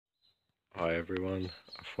Hi everyone,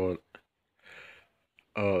 I thought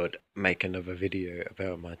I would make another video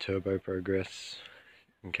about my turbo progress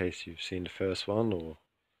in case you've seen the first one, or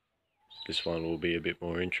this one will be a bit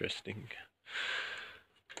more interesting.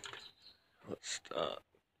 Let's start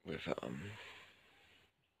with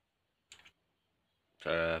so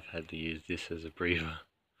I've had to use this as a breather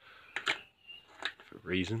for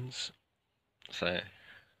reasons. So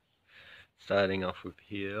starting off with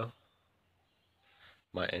here,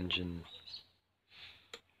 my engine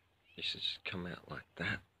used to just come out like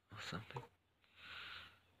that or something,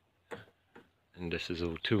 and this is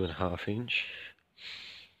all 2.5 inch.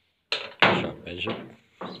 Sharp measure.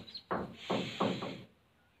 Yeah,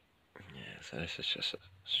 so this is just a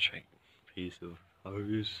straight piece of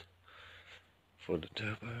hose for the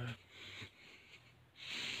turbo.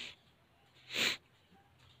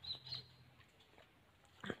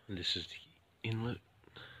 And this is the inlet.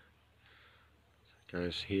 It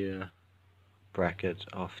goes here, bracket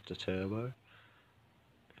off the turbo.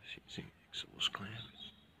 It's using exhaust clamp,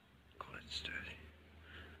 quite sturdy.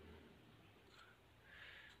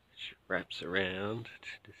 It wraps around to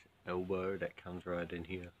this elbow that comes right in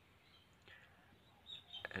here,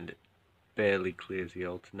 and it barely clears the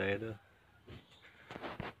alternator,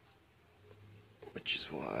 which is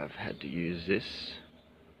why I've had to use this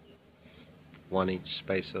 1 inch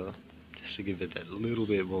spacer just to give it a little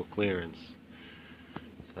bit more clearance.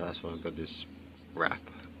 So that's why I've got this wrap.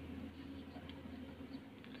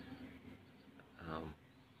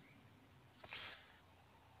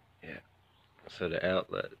 Yeah, so the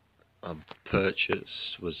outlet I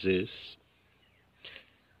purchased was this.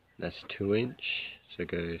 That's 2 inch, so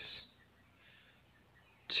it goes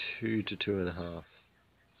 2 to 2.5.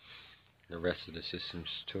 The rest of the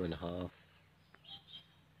system's 2.5,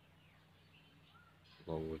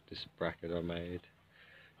 along with this bracket I made.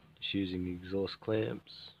 Just using exhaust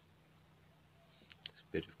clamps. There's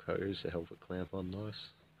a bit of hose to help it clamp on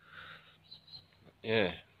nice.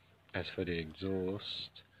 Yeah, as for the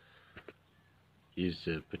exhaust, used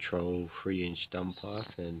the Patrol 3 inch dump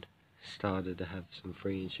pipe and started to have some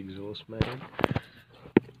 3 inch exhaust made.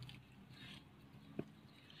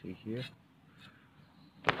 See here?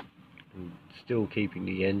 And still keeping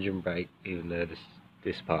the engine brake, even though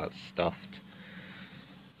this part's stuffed.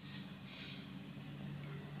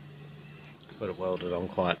 Got it welded on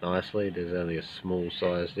quite nicely. There's only a small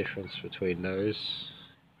size difference between those,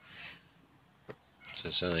 so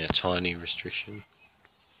it's only a tiny restriction.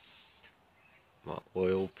 My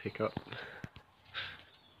oil pickup.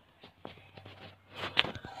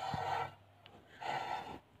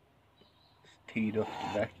 It's teed off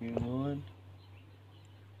the vacuum line.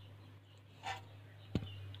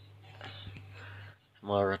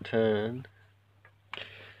 My return,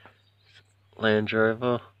 Land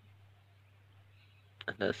Rover,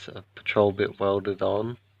 and that's a Patrol bit welded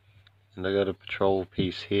on, and I got a Patrol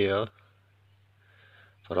piece here,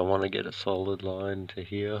 but I want to get a solid line to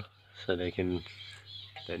here so they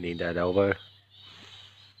need that elbow.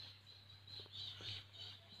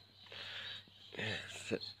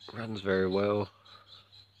 Yes, it runs very well.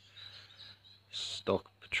 Stock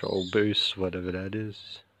Patrol boost, whatever that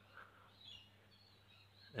is.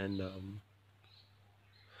 And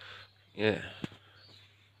yeah,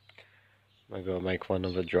 I'm gonna make one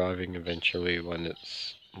of the driving eventually when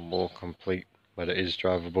it's more complete, but it is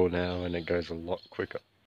drivable now and it goes a lot quicker.